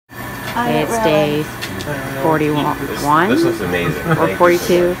Okay, it's day 41 This looks amazing. or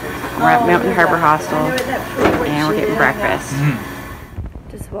 42. We're at Mountain Harbor Hostel and we're getting breakfast.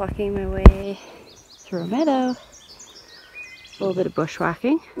 Just walking my way through a meadow. A little bit of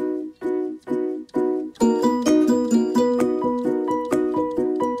bushwhacking.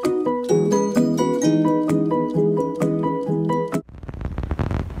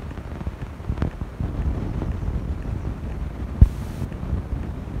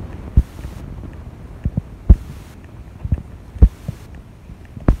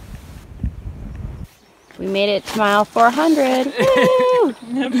 We made it to mile 400. Woo!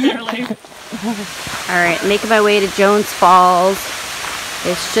 Barely. Alright, making my way to Jones Falls.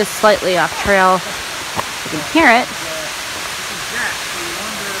 It's just slightly off trail. You can hear it.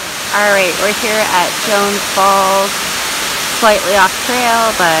 Alright, we're here at Jones Falls. Slightly off trail,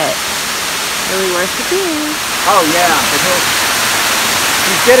 but really worth the view. Oh yeah.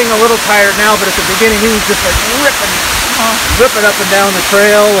 He's getting a little tired now, but at the beginning he was just like ripping up and down the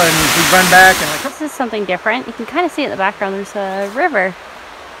trail, and he'd run back and like. This is something different. You can kind of see it in the background. There's a river.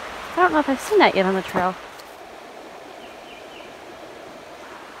 I don't know if I've seen that yet on the trail.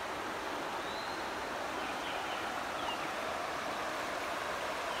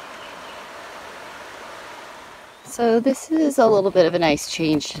 So this is a little bit of a nice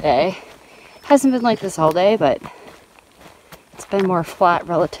change today. Hasn't been like this all day, but it's been more flat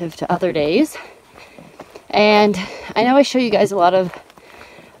relative to other days. And I know I show you guys a lot of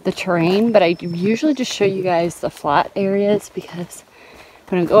the terrain, but I usually just show you guys the flat areas because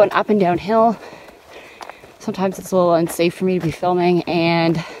when I'm going up and downhill, sometimes it's a little unsafe for me to be filming,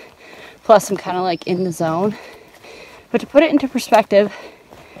 and plus I'm kind of like in the zone. But to put it into perspective,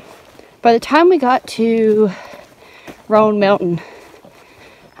 by the time we got to Roan Mountain,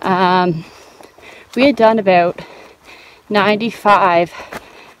 we had done about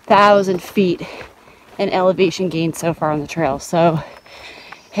 95,000 feet in elevation gain so far on the trail. So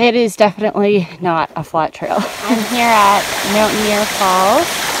it is definitely not a flat trail. I'm here at Mountaineer Falls.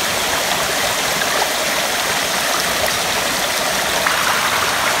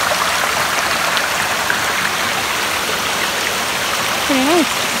 Pretty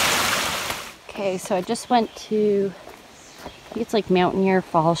nice. Okay, so I just went to, I think it's like Mountaineer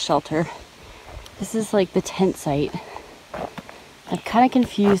Falls Shelter. This is like the tent site. I'm kind of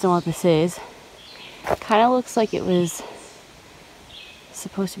confused on what this is. It kind of looks like it was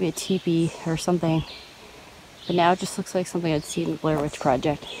supposed to be a teepee or something, but now it just looks like something I'd seen in the Blair Witch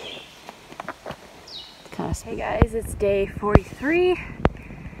Project. It's kind of. Hey guys, it's day 43.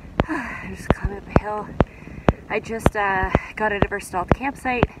 I'm just climbing up a hill. I just got out of our stalled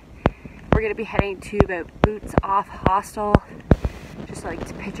campsite. We're gonna be heading to about Boots Off Hostel, just like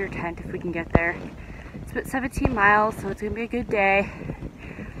to pitch our tent if we can get there. It's about 17 miles, so it's gonna be a good day.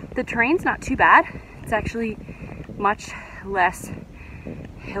 The terrain's not too bad. It's actually much less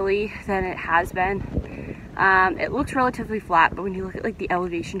hilly than it has been. It looks relatively flat, but when you look at like the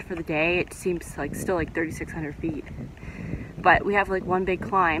elevation for the day, it seems like still like 3,600 feet. But we have like one big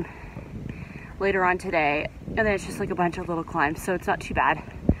climb later on today, and then it's just like a bunch of little climbs, so it's not too bad.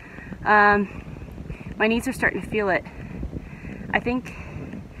 My knees are starting to feel it. I think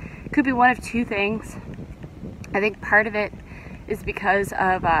it could be one of two things. I think part of it is because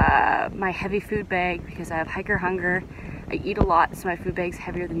of my heavy food bag, because I have hiker hunger. I eat a lot, so my food bag's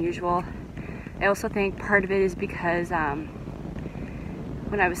heavier than usual. I also think part of it is because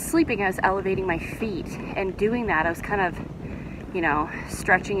when I was sleeping, I was elevating my feet, and doing that, I was kind of, you know,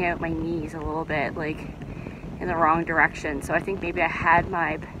 stretching out my knees a little bit, like in the wrong direction. So I think maybe I had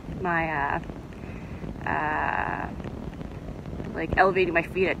my like elevating my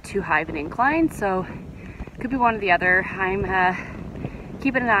feet at too high of an incline. So it could be one or the other. I'm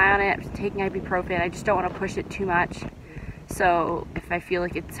keeping an eye on it. I'm taking ibuprofen. I just don't want to push it too much. So if I feel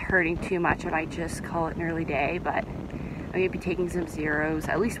like it's hurting too much, I might just call it an early day, but I'm going to be taking some zeros,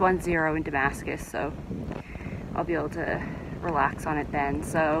 at least 1 0 in Damascus, so I'll be able to relax on it then.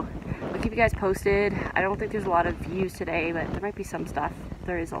 So I'll keep you guys posted. I don't think there's a lot of views today, but there might be some stuff. If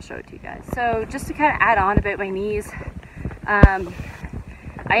there is, I'll show it to you guys. So just to kind of add on about my knees,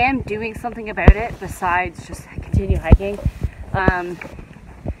 I am doing something about it besides just continue hiking.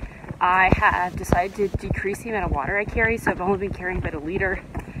 I have decided to decrease the amount of water I carry, so I've only been carrying about 1 liter,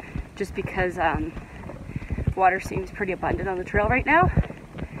 just because water seems pretty abundant on the trail right now.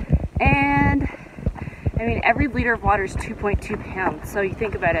 And I mean, every liter of water is 2.2 pounds, so you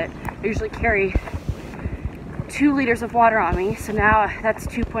think about it, I usually carry 2 liters of water on me, so now that's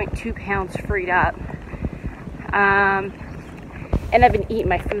 2.2 pounds freed up. And I've been eating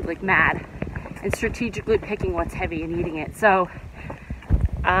my food like mad and strategically picking what's heavy and eating it. So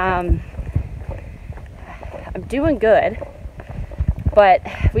I'm doing good, but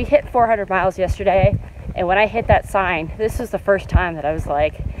we hit 400 miles yesterday, and when I hit that sign, this was the first time that I was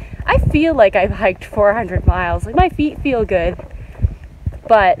like, I feel like I've hiked 400 miles. Like, my feet feel good,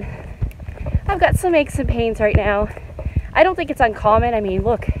 but I've got some aches and pains right now. I don't think it's uncommon. I mean,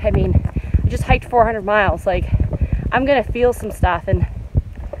 look, I just hiked 400 miles. Like, I'm gonna feel some stuff. And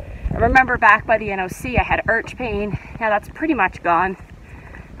I remember back by the NOC, I had arch pain. Now that's pretty much gone.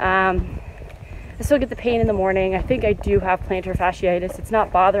 I still get the pain in the morning. I think I do have plantar fasciitis. It's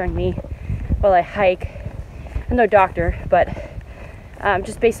not bothering me while I hike. I'm no doctor, but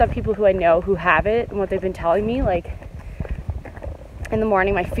just based on people who I know who have it and what they've been telling me, like, in the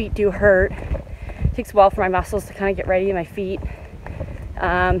morning my feet do hurt. It takes a while for my muscles to kind of get ready in my feet.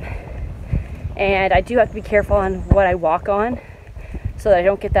 And I do have to be careful on what I walk on so that I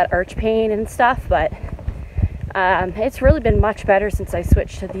don't get that arch pain and stuff, but it's really been much better since I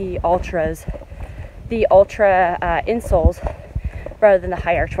switched to the ultra insoles rather than the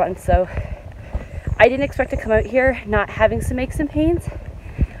high arch ones. So I didn't expect to come out here not having some aches and pains.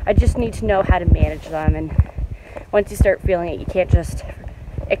 I just need to know how to manage them, and once you start feeling it, you can't just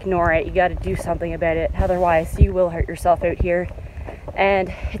ignore it. You got to do something about it, otherwise you will hurt yourself out here.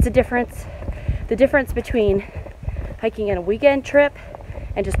 And it's the difference between hiking on a weekend trip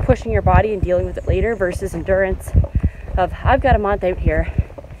and just pushing your body and dealing with it later versus endurance of, I've got a month out here,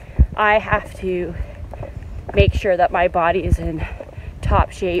 I have to make sure that my body is in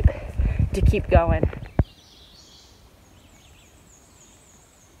top shape to keep going.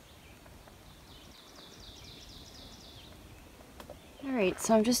 Alright,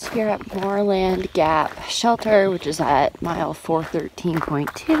 so I'm just here at Moorland Gap Shelter, which is at mile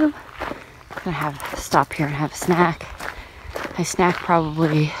 413.2. Gonna stop here and have a snack. I snack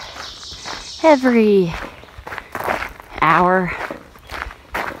probably every hour.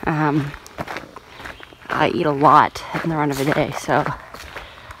 I eat a lot in the run of a day, so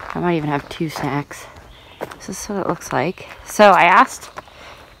I might even have 2 snacks. This is what it looks like. So I asked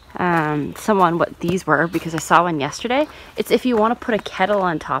someone what these were because I saw one yesterday. It's if you want to put a kettle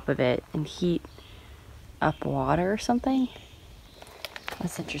on top of it and heat up water or something.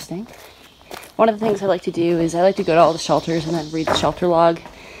 That's interesting. One of the things I like to do is I like to go to all the shelters and then read the shelter log.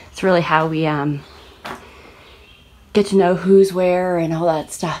 It's really how we get to know who's where and all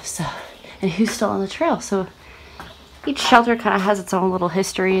that stuff. So, and who's still on the trail. So each shelter kind of has its own little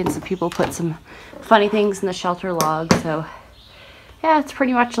history, and some people put some funny things in the shelter log. So yeah, it's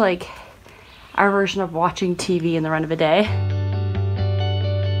pretty much like our version of watching TV in the run of a day.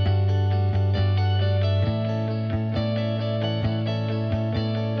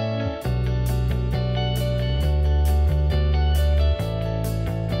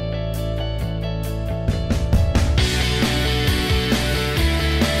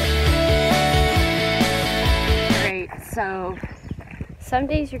 So some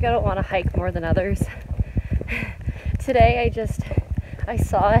days you're gonna want to hike more than others. Today I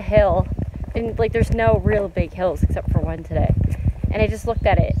saw a hill, and like there's no real big hills except for one today, and I just looked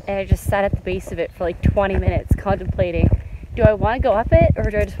at it and I just sat at the base of it for like 20 minutes contemplating, do I want to go up it or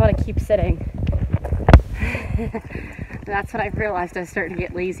do I just want to keep sitting? And that's when I realized I was starting to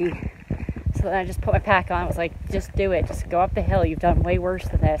get lazy. So then I just put my pack on. I was like, just do it, just go up the hill. You've done way worse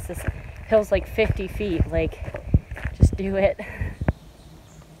than this. This hill's like 50 feet, like just do it.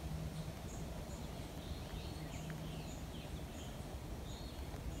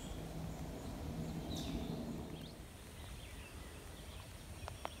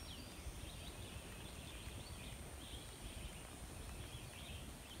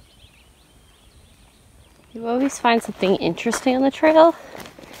 You always find something interesting on the trail,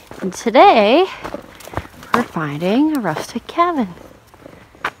 and today we're finding a rustic cabin.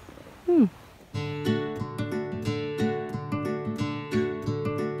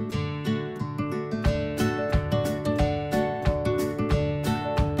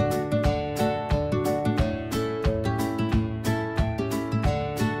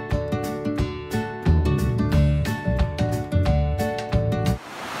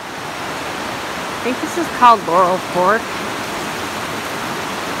 I think this is called Laurel Fork.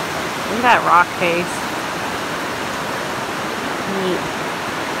 Look at that rock face. Neat.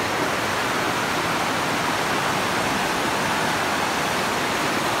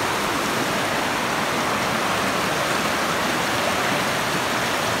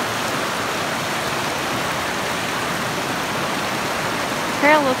 The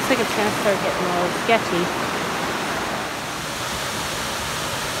trail looks like it's gonna start getting a little sketchy.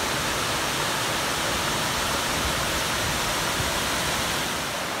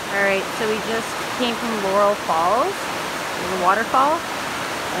 Alright, so we just came from Laurel Falls, the waterfall,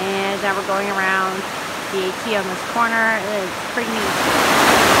 now we're going around the AT on this corner. It's pretty neat.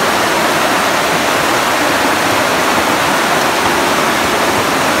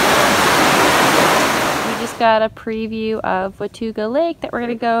 We just got a preview of Watauga Lake that we're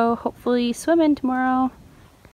gonna go hopefully swim in tomorrow.